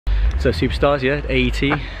So Superstars, yeah, AET,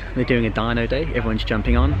 they're doing a dyno day, everyone's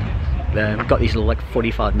jumping on. We've got these little like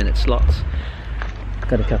 45-minute slots.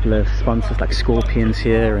 Got a couple of sponsors like Scorpions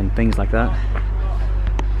here and things like that.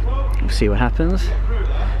 We'll see what happens.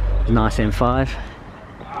 Nice M5.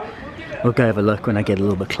 We'll go have a look when I get a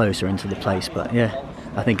little bit closer into the place, but yeah,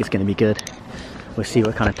 I think it's going to be good. We'll see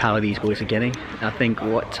what kind of power these boys are getting. I think,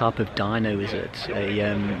 what type of dyno is it? A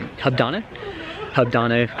hub dyno? Hub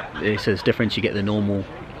dyno, it says difference, you get the normal,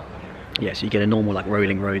 yeah, so you get a normal like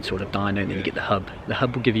rolling road sort of dyno, and then you get the hub. The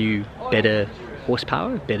hub will give you better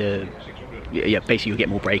horsepower, better, yeah, basically you'll get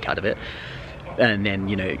more brake out of it. And then,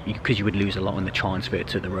 you know, because you would lose a lot on the transfer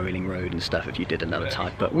to the rolling road and stuff if you did another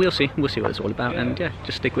type. But we'll see what it's all about, and yeah,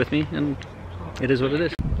 just stick with me, and it is what it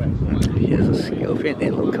is. Here's a Scorpion,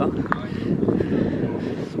 their little car.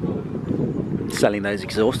 Selling those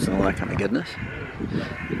exhausts and all that kind of goodness.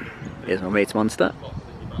 Here's my mate's Monster.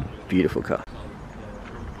 Beautiful car.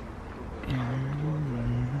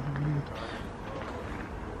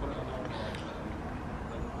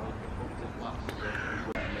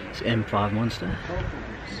 It's M5 Monster.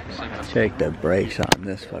 Check the brakes on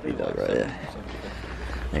this puppy dog right there.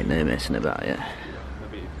 Ain't no messing about yet.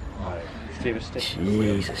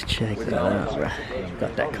 Jesus, check that out, bro.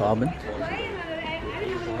 Got that carbon.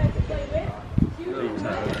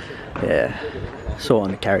 Yeah, saw on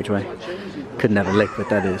the carriageway. Couldn't have a lick, but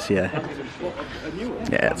that is, yeah.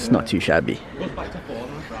 Yeah, it's not too shabby.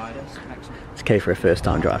 It's okay for a first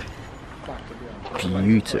time drive.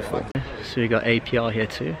 Beautiful. So we got APR here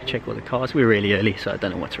too. Check all the cars. We're really early, so I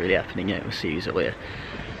don't know what's really happening yet. We'll see who's all here.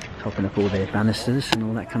 Topping up all their banisters and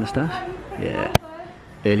all that kind of stuff. Yeah.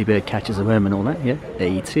 Early bird catches a worm and all that. Yeah.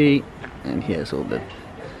 AET. And here's all the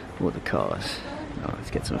cars. Oh,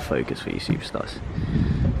 let's get some focus for you superstars.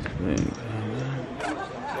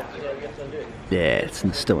 Yeah, it's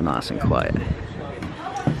still nice and quiet.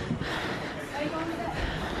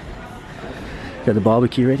 Got the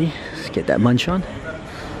barbecue ready. Let's get that munch on.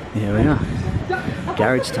 Here we are.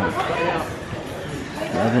 Garage time.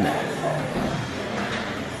 Loving it.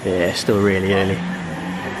 Yeah, still really early.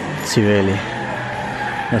 Too early.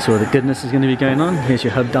 That's all the goodness is going to be going on. Here's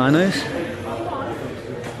your hub dynos.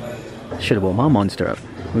 Should have brought my Monster up.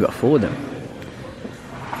 We got 4 of them.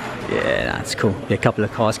 Yeah, that's cool. Yeah, a couple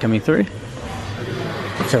of cars coming through.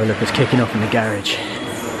 Let's have a look what's kicking off in the garage.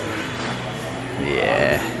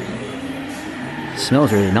 Yeah.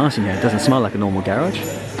 Smells really nice in here. It doesn't smell like a normal garage.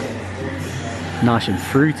 Nice and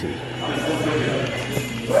fruity.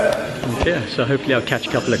 Okay, so hopefully I'll catch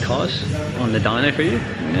a couple of cars on the dyno for you.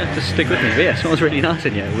 Yeah, just stick with me. But yeah, it smells really nice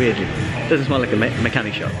in here, weirdly. It doesn't smell like a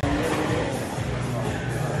mechanic shop.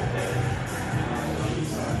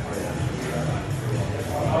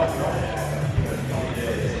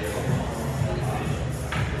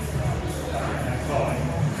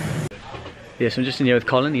 Yeah, so I'm just in here with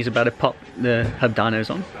Colin. He's about to pop the hub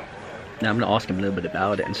dynos on. Now I'm going to ask him a little bit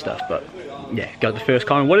about it and stuff, but yeah, got the first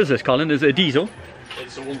car. And what is this, Colin? Is it a diesel?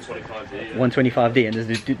 It's a 125D. 125D, and is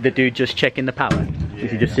the dude just checking the power? Yeah,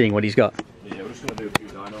 is he just seeing what he's got? Yeah, we're just going to do a few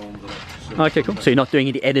dynos on it. So okay, cool. So you're not doing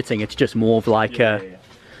any editing, it's just more of like,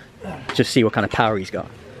 just see what kind of power he's got.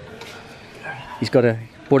 He's bought a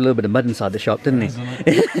little bit of mud inside the shop, didn't he?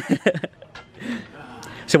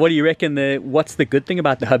 So what do you reckon, what's the good thing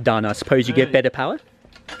about the hub dyno? I suppose you get better power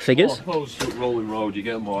figures? Well, I suppose with rolling road you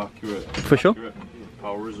get a more accurate, for sure.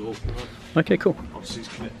 Power result. Okay, cool. Obviously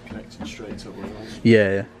it's connecting straight to wheels.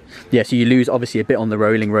 Yeah, yeah. So you lose obviously a bit on the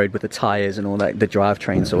rolling road with the tyres and all that, the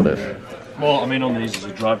drivetrain sort of. Well, I mean on these is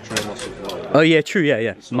a drivetrain loss of like. Oh yeah, true.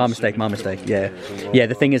 Yeah. My mistake. Yeah. Yeah.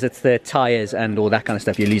 The thing is, it's the tyres and all that kind of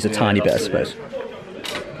stuff. You lose a tiny bit, I suppose.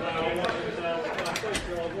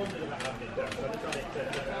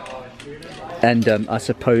 And I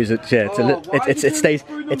suppose it stays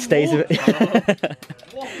a bit.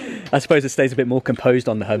 I suppose it stays a bit more composed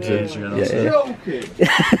on the hubs.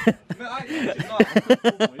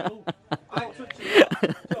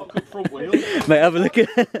 Mate, have a look at.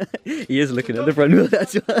 He is looking at the front wheel.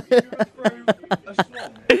 That's why.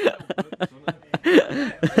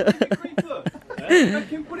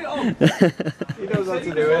 Put it on. He knows how to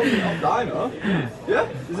do it. Dyno. Yeah.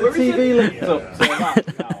 Is the TV linked up to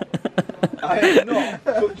that now? I have not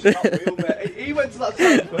touched that wheel, mate. He went to that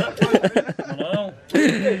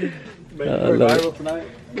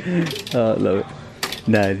I love it.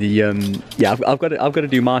 No, yeah, I've got to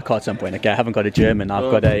do my car at some point. Okay, I haven't got a German.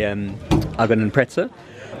 I've got an Impreza,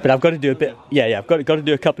 but I've got to do a bit. Yeah, I've got to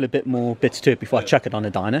do a couple of more bits to it before I chuck it on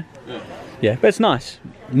a dyno. Yeah, but it's nice.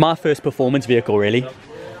 My first performance vehicle, really. I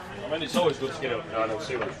mean, it's always good to get out and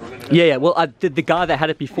see what it's running. Yeah. Well, the guy that had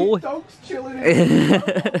it before. Dog's chilling in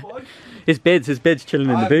His bed's chilling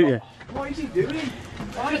in the boot. Yeah. What is he doing?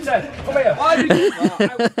 Come here. Why did you do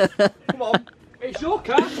that? Come on. It's your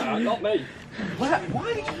car, not me. Why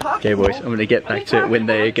did you park? Okay, boys, I'm gonna get back to it when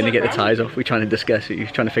they're gonna get the tyres off. We're trying to discuss it. We're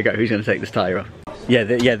trying to figure out who's gonna take this tyre off. Yeah,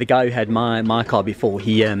 the guy who had my car before,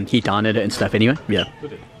 he dynoed it and stuff anyway. Yeah.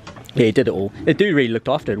 Yeah, he did it all. The dude really looked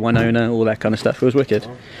after it. One owner, all that kind of stuff. It was wicked.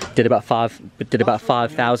 Did about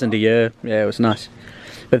 5,000 a year. Yeah, it was nice.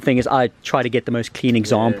 But the thing is, I try to get the most clean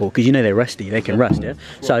example because you know they're rusty. They can rust. Yeah.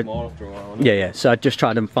 So So I just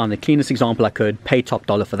tried to find the cleanest example I could. Pay top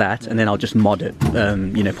dollar for that, and then I'll just mod it.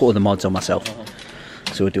 You know, put all the mods on myself.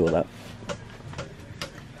 So we'll do all that.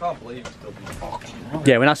 Can't believe it's still fucking.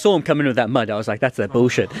 Yeah, when I saw him coming with that mud, I was like, that's that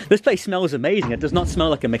bullshit. This place smells amazing. It does not smell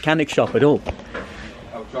like a mechanic shop at all.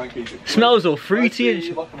 I'll try and keep it. Smells all fruity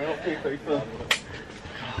and What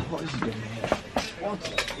is he doing here? What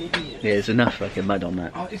an idiot. yeah, there's enough fucking mud on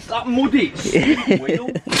that. Oh, it's that muddy. It's wheel.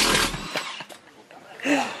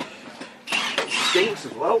 Stinks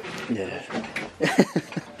as well. Yeah.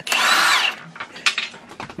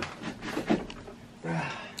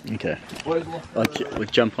 Okay. We'll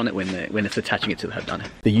jump on it when it's attaching it to the hub down.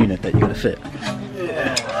 The unit that you're gonna fit.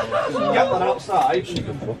 Yeah. So get that outside. You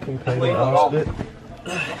can fucking clean that off.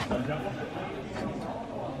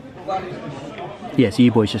 Yeah, so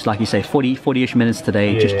you boys just like you say, 40-ish minutes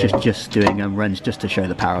today, just doing runs just to show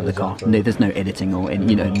the power of the car. No, there's no editing or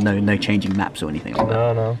no changing maps or anything like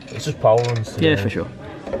that. No, it's just power runs. Yeah, for sure.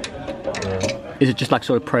 Yeah. Is it just like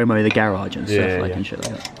sort of promo the garage and stuff and shit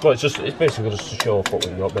like that? Well, it's basically just to show off what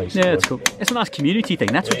we've got, basically. Yeah, it's cool. It's a nice community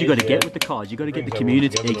thing. That's what you got to get with the cars. You got to get the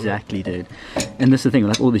community. Exactly, dude. And that's the thing,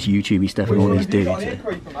 like all this YouTubey stuff and all these dudes.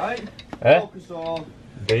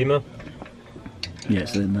 Beamer. Yeah,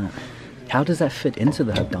 so then that. How does that fit into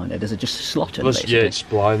the hub dyno? Does it just slot it? Yeah, it's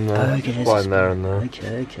blind there. Oh, okay, blind there and there.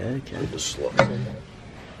 Okay. It just slots in.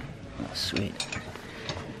 That's sweet.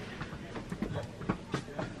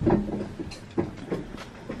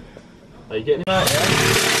 Are you getting out?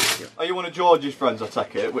 Yeah. Are you one of George's friends, I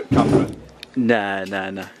take it, with Cameron?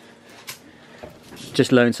 Nah.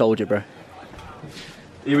 Just lone soldier, bro. Are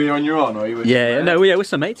you here on your own, or are you with with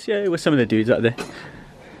some mates, with some of the dudes out there.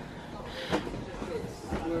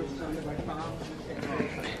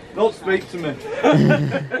 Don't speak to me.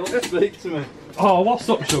 Don't speak to me. Oh, what's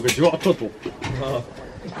up, sugar? Do you want a cuddle?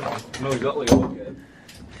 No, exactly.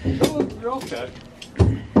 You're okay.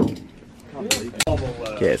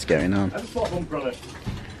 Yeah, it's going on. I just bought one from it,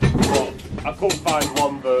 but I couldn't find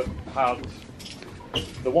one that had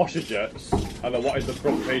the washer jets and I wanted the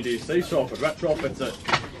front PDC, so I could retrofit it.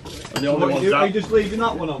 And the only ones are you just leaving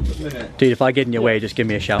that one on for a minute? Dude, if I get in your way, just give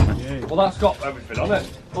me a shout, man. Well, that's got everything on it.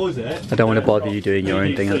 Oh, is it? I don't want to bother you doing your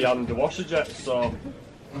own thing. And the washer jets, so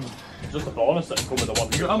it's just a bonus that come with the one.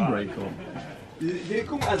 Is it handbrake or? Did it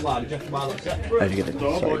come with headline? Did you have to buy that separate? How'd you get it?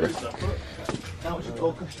 No, Sorry, but bro. it's separate. How much did it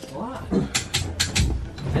all cost for that?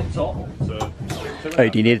 In total, so. Oh,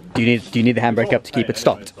 do you need the handbrake up to keep it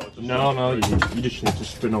stopped? No, you just need to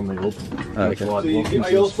spin on the hub. Oh, okay. So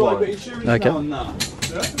you also got insurance Okay. now on that?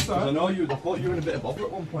 Yeah, I know I thought you were in a bit of bother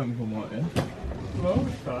at one point with them, weren't you? No,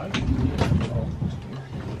 it's fine.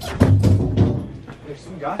 There's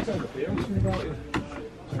some guy turned up here and told me about you.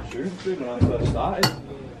 Insurance dude when I first started.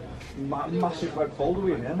 Massive red folder with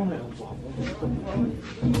your name on it. I was like,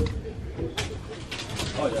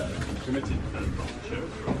 Oh yeah, committed.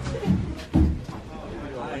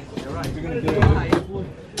 you're right, you're going to do it.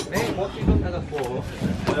 Mate, what have you done that for?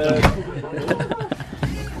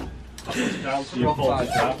 Down to your fault.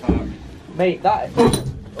 Mate, that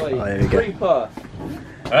there we go. creeper.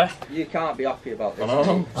 Eh? You can't be happy about this.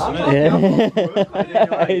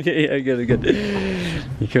 Yeah, good.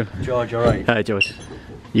 You cool? George, alright. Hi, George.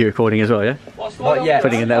 You recording as well, yeah? What's going Not yet.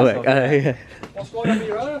 Putting in that work. Yeah. What's going on with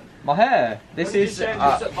your hair? My hair. This is.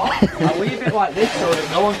 I leave it like this so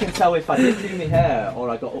that no one can tell if I did do my hair or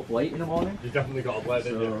I got up late in the morning. You definitely got a blade,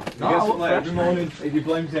 didn't you? You get something like every morning, if you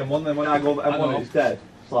blame M1, then when I go M1 it's dead.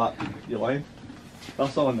 It's like, you're lying.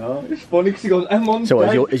 That's all I know. It's funny because he goes, M1's So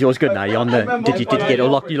dead. is yours good now? You on there? Did you get it all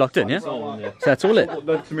locked? You locked in, yeah? So that's all it.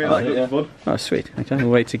 Dead to me, like, it's good. Oh, sweet. Okay, we'll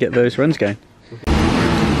wait to get those runs going.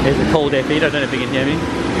 Here's the cold air feed. I don't know if you can hear me.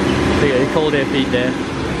 So yeah, the cold air feed there.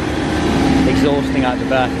 Exhausting out the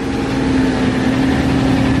back.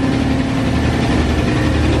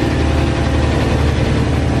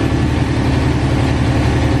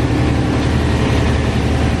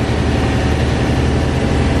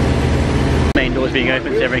 Main doors being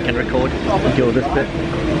open so everyone can record. Enjoy this bit.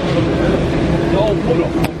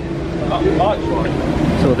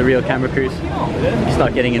 So the real camera crews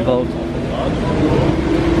start getting involved.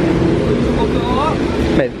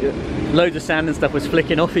 Maybe. loads of sand and stuff was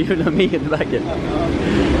flicking off even on me in the back end.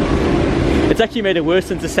 It's actually made it worse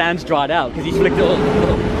since the sand's dried out because he's flicked it all.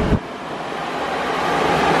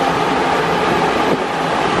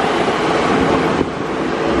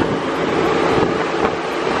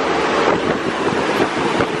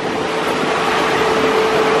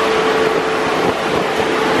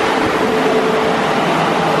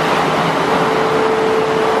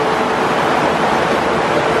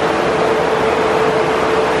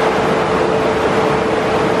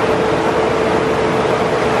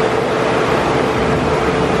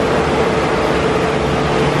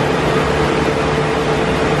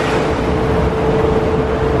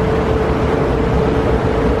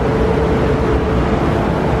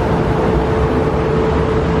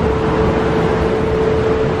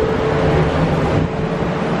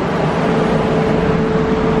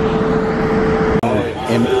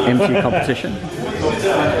 M2 competition.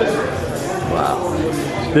 Wow.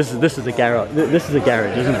 This is a garage. This is a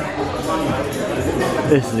garage, isn't it?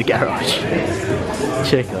 This is a garage.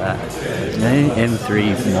 Check that.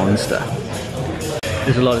 M3 monster.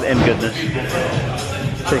 There's a lot of M goodness.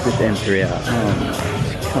 Check this M3 out.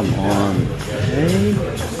 Oh, come on. Okay.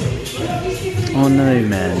 Oh no,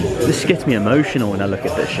 man. This gets me emotional when I look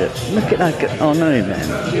at this shit. Look at that. Oh no, man.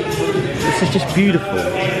 This is just beautiful.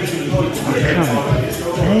 Oh, come on.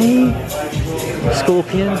 Hey.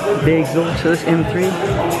 Scorpion, the exhaust for this M3.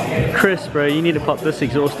 Chris, bro, you need to pop this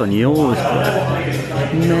exhaust on yours, bro.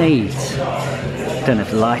 Mate. Don't know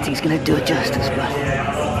if the lighting's gonna do it justice, but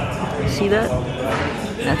see that?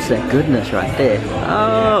 That's that goodness right there.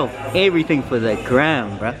 Oh, everything for the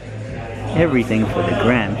gram, bro. Everything for the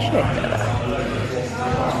gram. Check that out.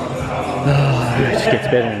 Oh, it just gets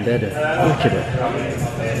better and better. Look at it.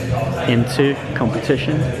 M2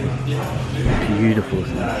 competition. Beautiful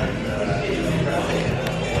thing.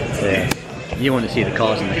 Yeah. You want to see the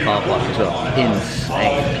cars in the car park as well.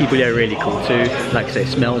 Insane. People there are really cool too. Like I say,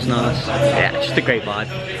 smells nice. Yeah, just a great vibe.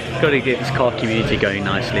 Got to get this car community going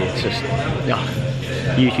nicely. It's just,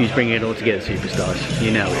 YouTube's bringing it all together, superstars.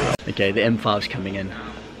 You know it. Okay, the M5's coming in,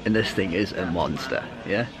 and this thing is a monster.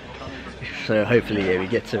 Yeah. So hopefully, yeah, we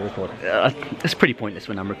get to record. It's pretty pointless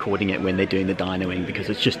when I'm recording it when they're doing the dynoing because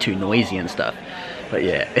it's just too noisy and stuff. But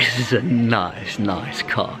yeah, this is a nice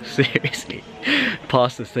car. Seriously,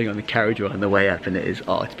 past this thing on the carriageway on the way up, and it is,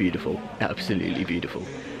 oh, it's beautiful, absolutely beautiful.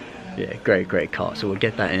 Yeah, great car. So we'll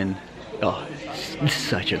get that in. Oh, it's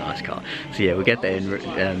such a nice car. So yeah, we'll get that in,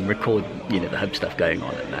 record, you know, the hub stuff going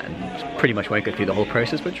on and that, and pretty much won't go through the whole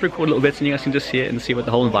process, but just record little bits and you guys can just see it and see what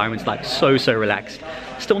the whole environment's like. So relaxed.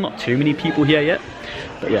 Still not too many people here yet,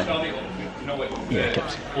 but yeah. Yeah,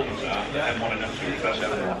 tips.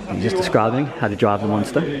 I'm just describing how to drive the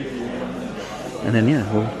monster, and then yeah,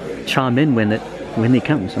 we'll chime in when it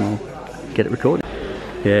comes, and I'll get it recorded.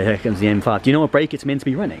 Yeah, here comes the M5. Do you know what brake it's meant to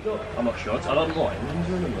be running? I'm not sure. I don't know.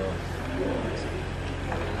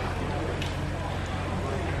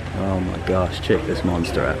 Oh my gosh, check this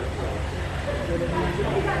monster out.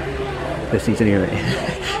 This thing's anyway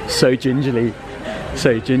so ginger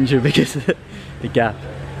because of the gap.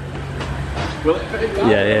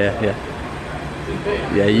 Yeah.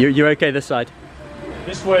 Yeah, you're okay this side.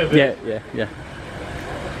 This way a bit. Yeah.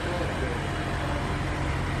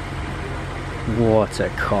 What a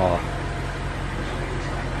car.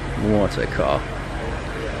 What a car.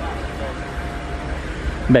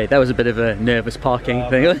 Mate, that was a bit of a nervous parking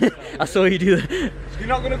thing. I saw you do that. You're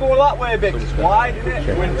not going to go that way, Vic. It's wide, isn't it?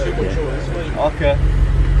 Okay.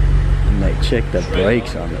 Mate, check the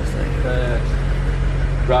brakes on this thing.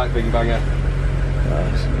 Right, big banger.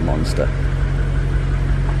 Oh, it's a monster.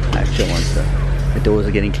 Actual monster. The doors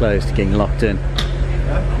are getting closed, getting locked in.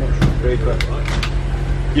 Very quick.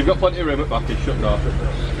 You've got plenty of room at back, it's shut off.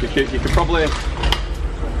 You could probably,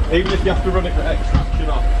 even if you have to run it for extraction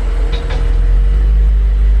off.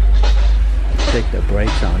 Check the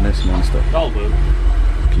brakes on this monster. That'll do.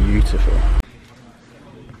 Beautiful.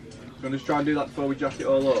 I'm going to try and do that before we jack it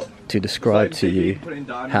all up. To describe to you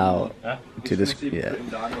how to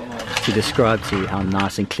describe to you how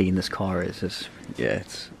nice and clean this car is. Yeah,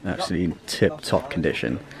 it's absolutely tip-top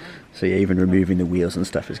condition. So yeah, even removing the wheels and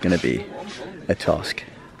stuff is going to be a task.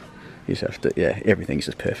 You just have to, yeah, everything's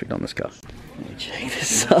just perfect on this car. Let me check the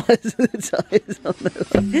size of the tyres on the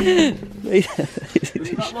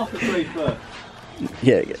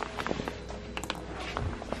Yeah, good.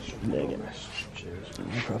 There you go. No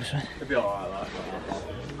problems, man. It'll be alright,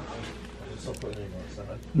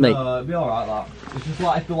 Mate, it'll be alright, that. It's just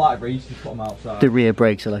like if the light breeze, just put them outside. the rear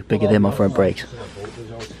brakes are like bigger than my front brakes.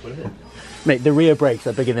 Mate, the rear brakes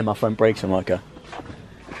are bigger than my front brakes on my car.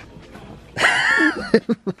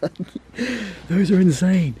 Those are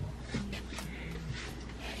insane.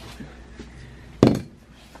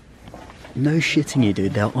 No shitting you,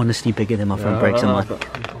 dude. They're honestly bigger than my front brakes. I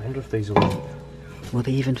wonder if these will. Well,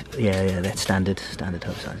 they even... Yeah, that's standard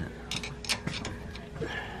hub size.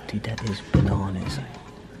 Dude, that is bananas.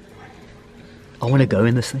 I want to go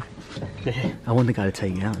in this thing. I want the guy to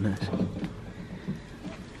take me out in this.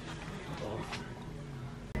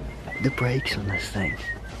 The brakes on this thing.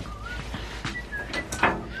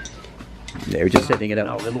 Yeah, we're just setting it up.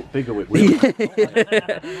 No, they look bigger with wheels.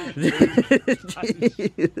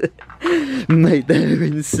 Mate, they're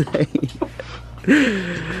insane.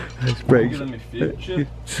 Those brakes. Bigger than my future.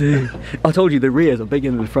 See, I told you the rears are bigger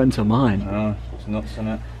than the fronts are mine. Oh, it's nuts, isn't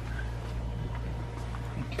it?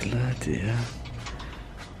 Bloody hell.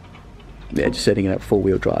 Yeah, just setting it up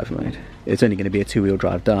 4-wheel drive, mate. It's only going to be a 2-wheel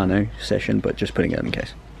drive dyno session, but just putting it up in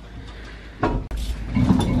case.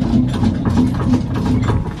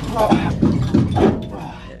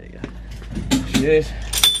 There you go. Cheers.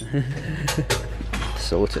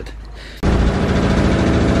 Sorted.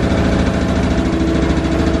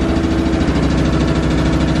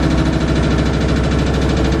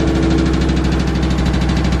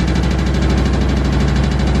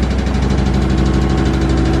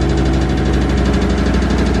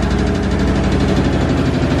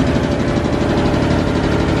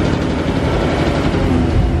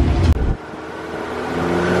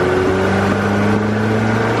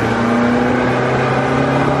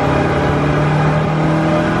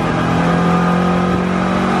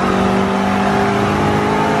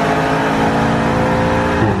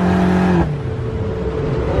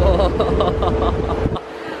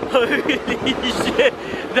 Holy shit,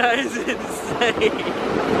 that is insane.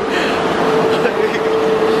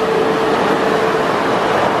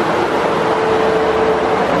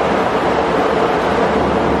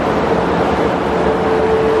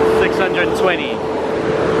 620.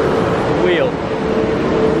 Wheel.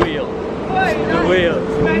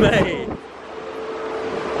 Mate.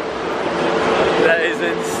 That is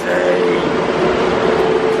insane.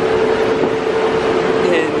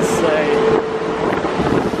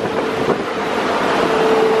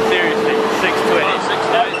 Seriously, 620.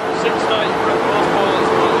 690 for a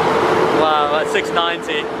horsepower. Wow, that's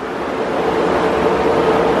 690.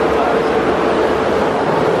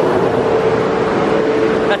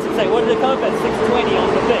 That's insane. What did it come up at? 620 on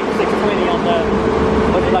the thing. 620 on the.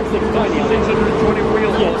 Was it like 620 on the 620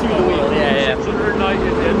 wheels. Yeah, to the wheel. Yeah. 690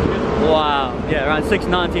 at the engine. Wow. Yeah, around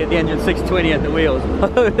 690 at the engine, 620 at the wheels.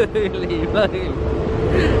 Holy moly.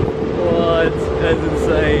 What? That's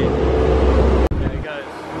insane. There it goes.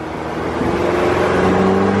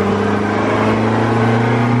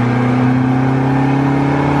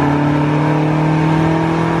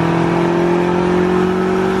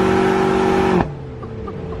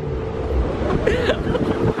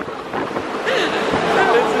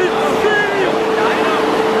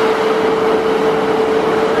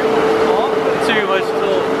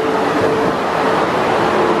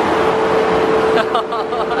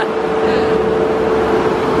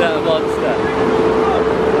 That monster.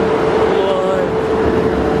 What?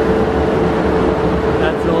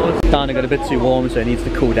 That's awesome. Dyno got a bit too warm, so it needs to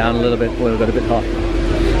cool down a little bit. Oil got a bit hot.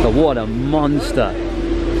 But what a monster.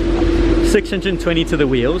 620 to the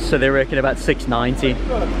wheels, so they reckon about 690.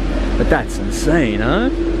 But that's insane, huh?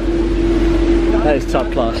 That is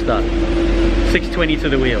top class stuff. 620 to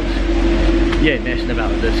the wheels. You ain't messing about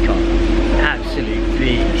with this car. Absolute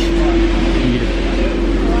beast. Beautiful.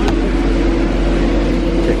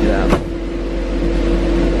 Check it out.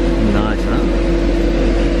 Nice, huh?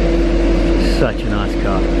 Such a nice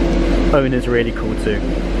car. Owner's really cool too.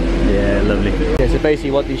 Yeah, lovely. Yeah, so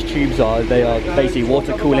basically what these tubes are, they are basically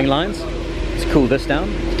water cooling lines to cool this down,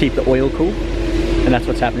 to keep the oil cool. And that's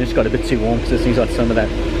what's happening. It's got a bit too warm because this thing's got some of that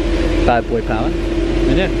bad boy power.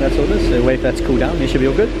 And yeah, that's all this. So wait for that to cool down, it should be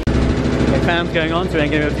all good. The fan's going on, so we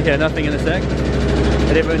ain't going to be able to hear nothing in a sec.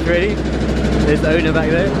 But everyone's ready. There's the owner back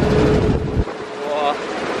there. Whoa.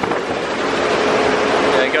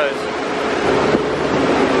 There it goes.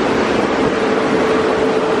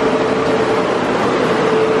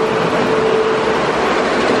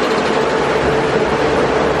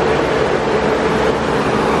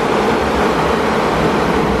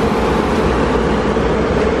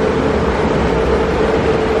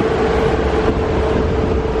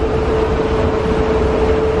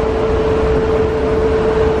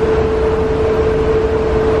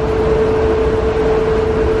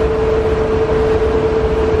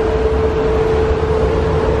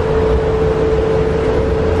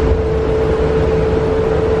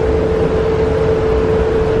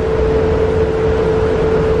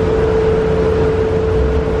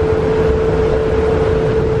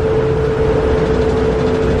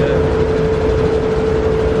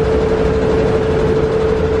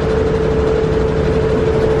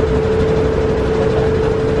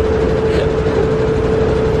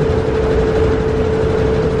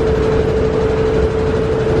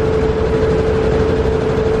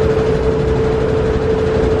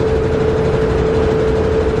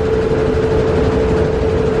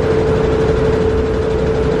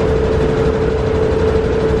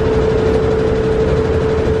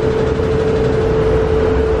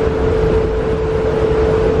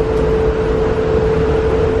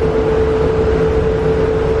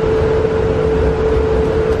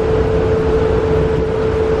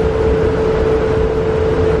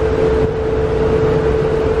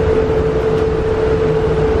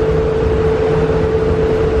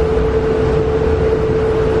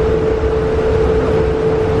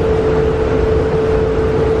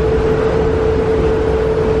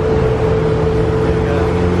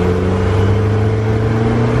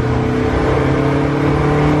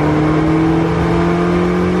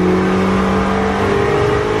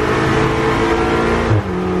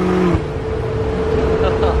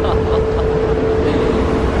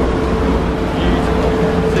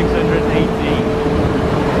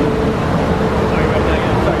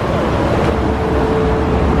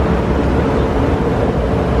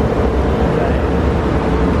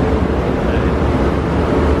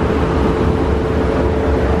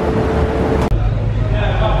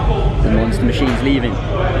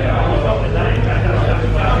 soon.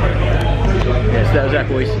 Yeah, so that was that,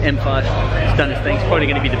 boys. M5, it's done its thing. It's probably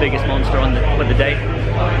going to be the biggest monster on for the day.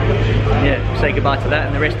 Yeah, say goodbye to that,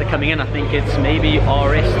 and the rest are coming in. I think it's maybe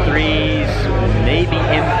RS3s, maybe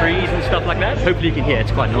M3s and stuff like that. Hopefully you can hear,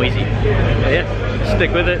 it's quite noisy. But yeah,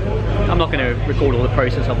 stick with it. I'm not going to record all the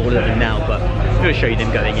process of all of them now, but I'm going to show you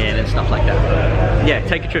them going in and stuff like that. Yeah,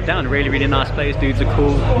 take a trip down. Really, really nice place. Dudes are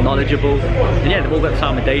cool, knowledgeable, and yeah, they've all got the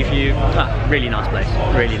time of day for you. Really nice place.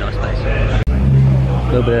 Really nice place.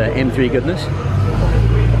 A little bit of M3 goodness.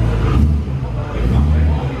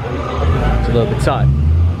 It's a little bit tight.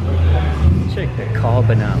 Check the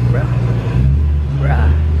carbon out, bruh.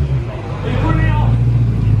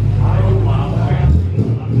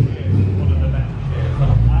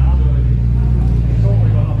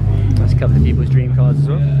 That's a couple of people's dream cars as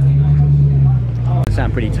well. They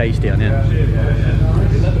sound pretty tasty on here.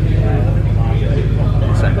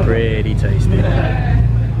 They sound pretty tasty.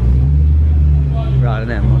 Right on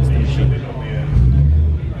that monster machine.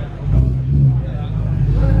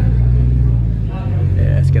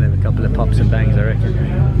 Yeah, it's gonna have a couple of pops and bangs, I reckon.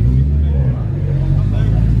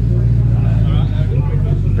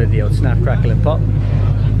 With the old snap, crackle and pop.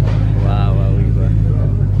 Wow, wow, we were.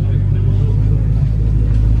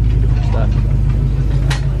 Yeah.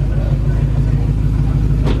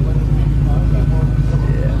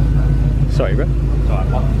 Sorry, bro.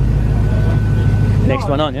 Next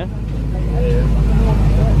one on, yeah?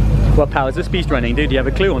 What power is this beast running, dude? Do you have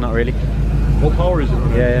a clue or not really? What power is it?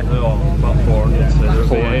 Yeah. Oh, about 400. So they're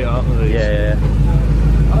 400. aren't they? Yeah.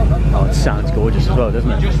 Oh, it sounds gorgeous as well, doesn't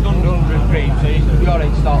it? Just under 100 green, so you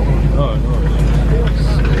already start running. Oh,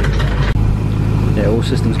 no. Yeah, all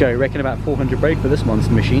systems go. I reckon about 400 brake for this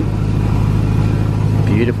monster machine.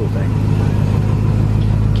 Beautiful thing.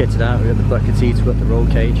 Kitted out, we've got the bucket seats, we've got the roll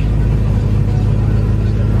cage. No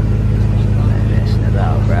messing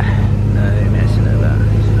about, bruh. No messing about.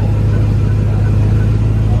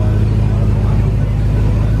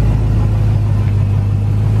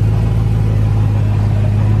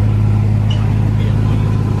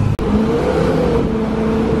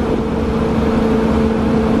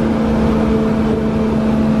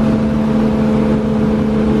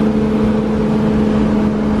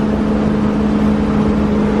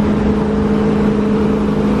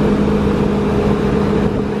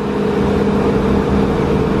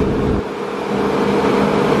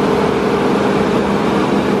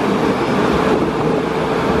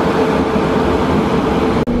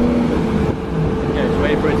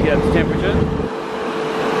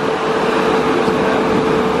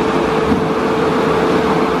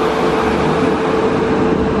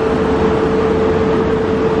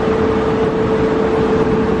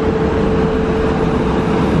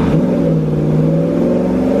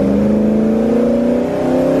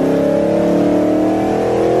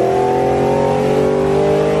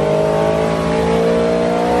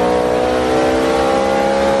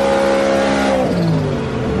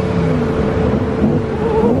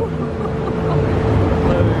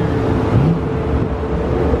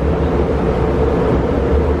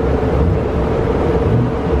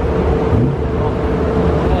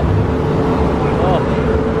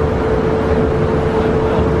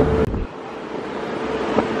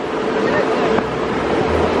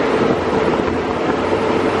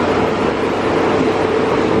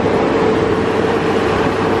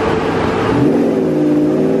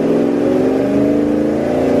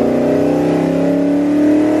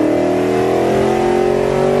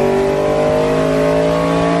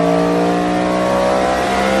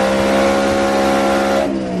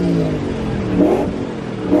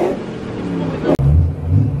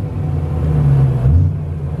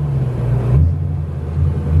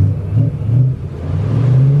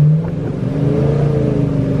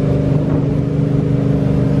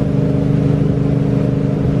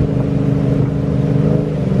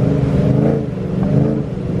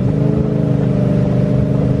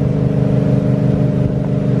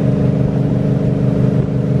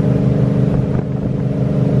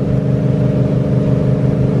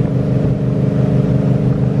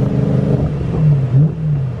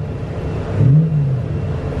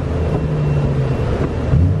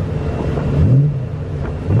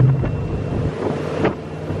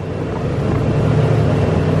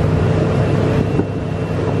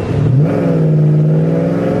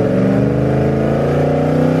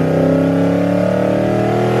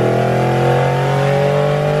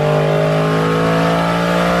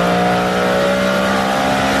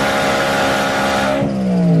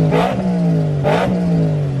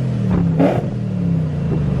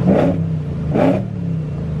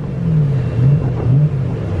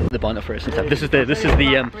 line up for us. This is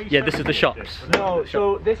the shops. No,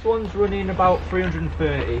 so this one's running about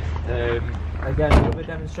 330. Again, another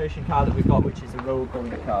demonstration car that we've got, which is a road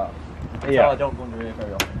going car. Yeah. I don't go under here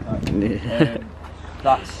very often.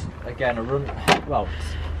 That's again a run. Well,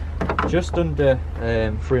 it's just under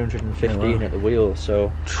 315 at the wheel.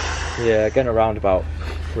 So yeah, again around about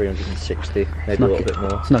 360, maybe a little bit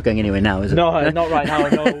more. It's not going anywhere now, is it? No, not right now.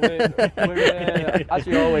 No, we're as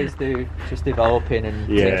we always do, just developing and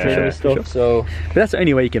tinkering with stuff. So, but that's the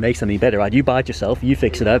only way you can make something better, right? You buy it yourself, you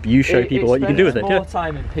fix it up, you show people what you can do with it. More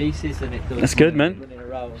time in pieces than it does. That's good, man. Running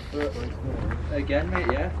around. But again, mate,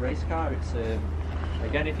 yeah, race car. It's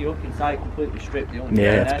again, if you look inside, completely stripped. The only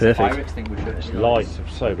it's perfect. Fire extinguisher. It's light,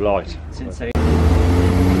 so light. It's insane.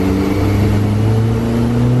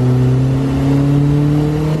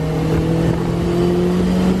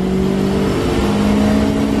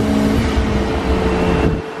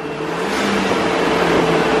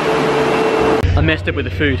 I messed up with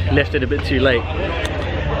the food, left it a bit too late.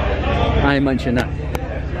 I ain't munching that.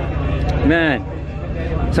 Man,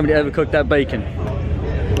 somebody overcooked that bacon.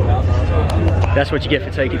 That's what you get for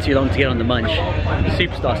taking too long to get on the munch.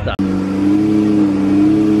 Superstar stuff.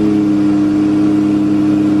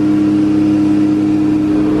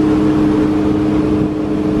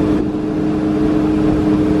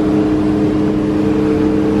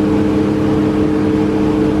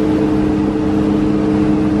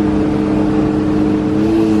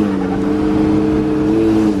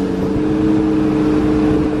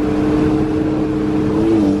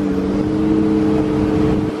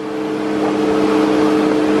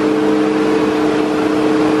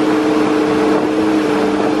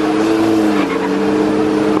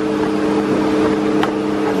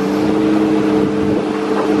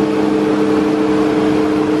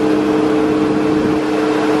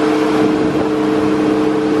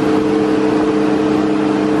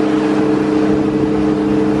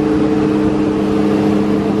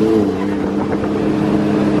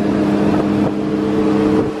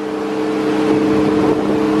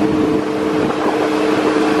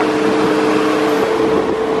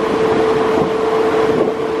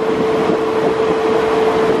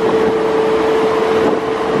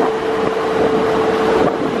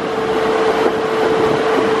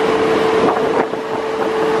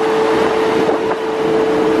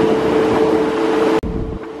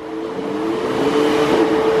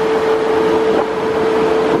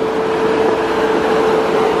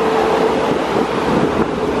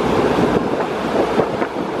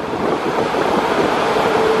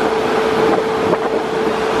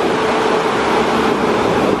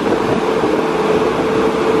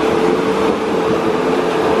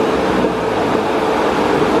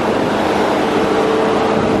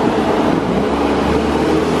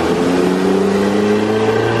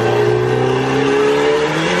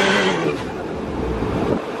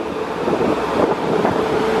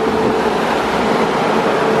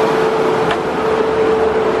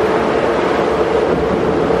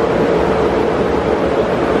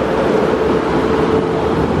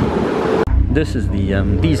 This is the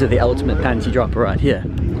these are the ultimate panty dropper right here.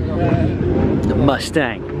 The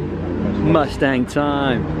Mustang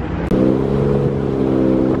time.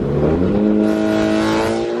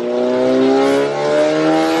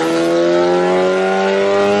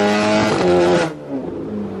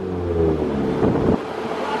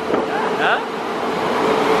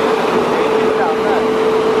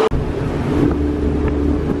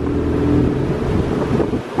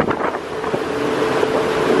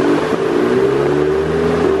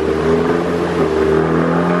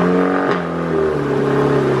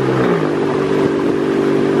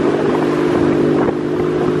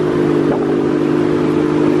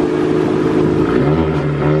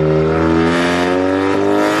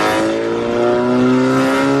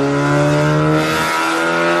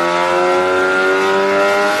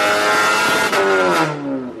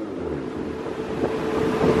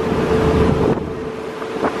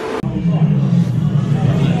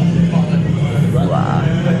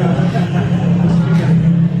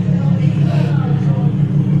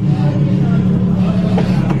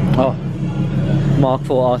 Mark IV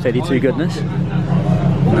R32 goodness.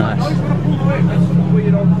 Nice.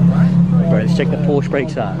 Bro, let's check the Porsche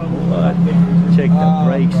brakes out. Check the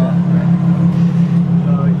brakes out.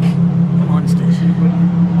 Monsters.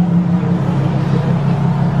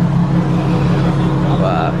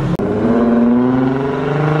 Wow.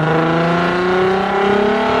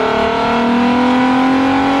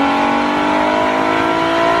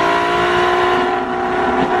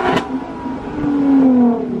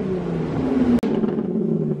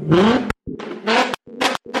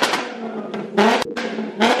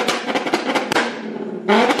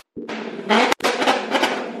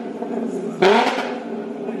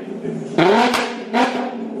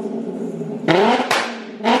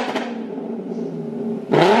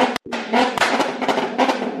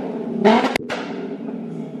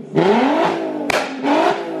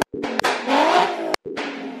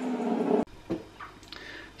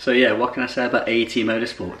 So yeah, what can I say about AET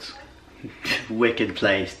Motorsports? Wicked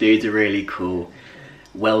place, dudes are really cool,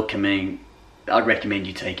 welcoming. I'd recommend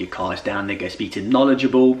you take your cars down there, go speak to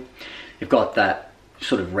knowledgeable. You've got that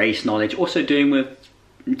sort of race knowledge, also dealing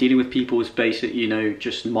with people's basic, you know,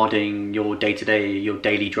 just modding your day-to-day, your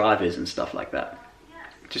daily drivers and stuff like that.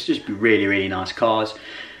 Just really, really nice cars,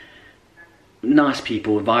 nice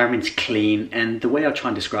people, environment's clean, and the way I try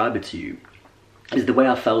and describe it to you is the way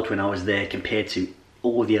I felt when I was there compared to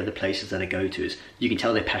all the other places that I go to. Is you can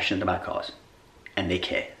tell they're passionate about cars and they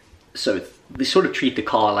care. So they sort of treat the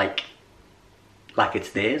car like it's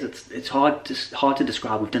theirs. It's hard to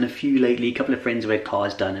describe. We've done a few lately, a couple of friends who had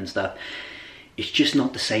cars done and stuff. It's just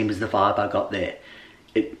not the same as the vibe I got there.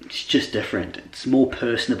 It's just different. It's more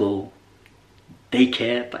personable. They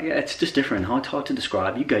care, but yeah, it's just different. Hard to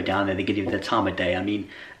describe. You go down there, they give you the time of day. I mean,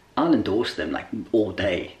 I'll endorse them like all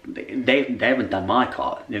day. They haven't done my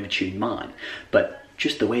car, never tuned mine, but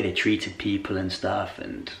just the way they treated people and stuff,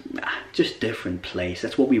 and just different place.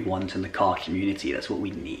 That's what we want in the car community. That's what we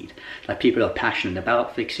need. Like, people are passionate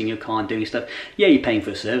about fixing your car and doing stuff. Yeah, you're paying for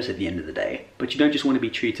a service at the end of the day, but you don't just want to be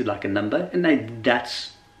treated like a number. And they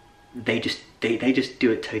just do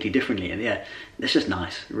it totally differently. And yeah, it's just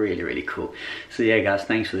nice. Really, really cool. So yeah, guys,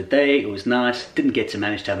 thanks for the day. It was nice. Didn't get to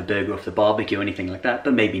manage to have a burger off the barbecue or anything like that,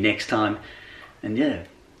 but maybe next time. And yeah,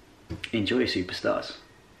 enjoy, superstars.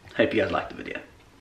 Hope you guys liked the video.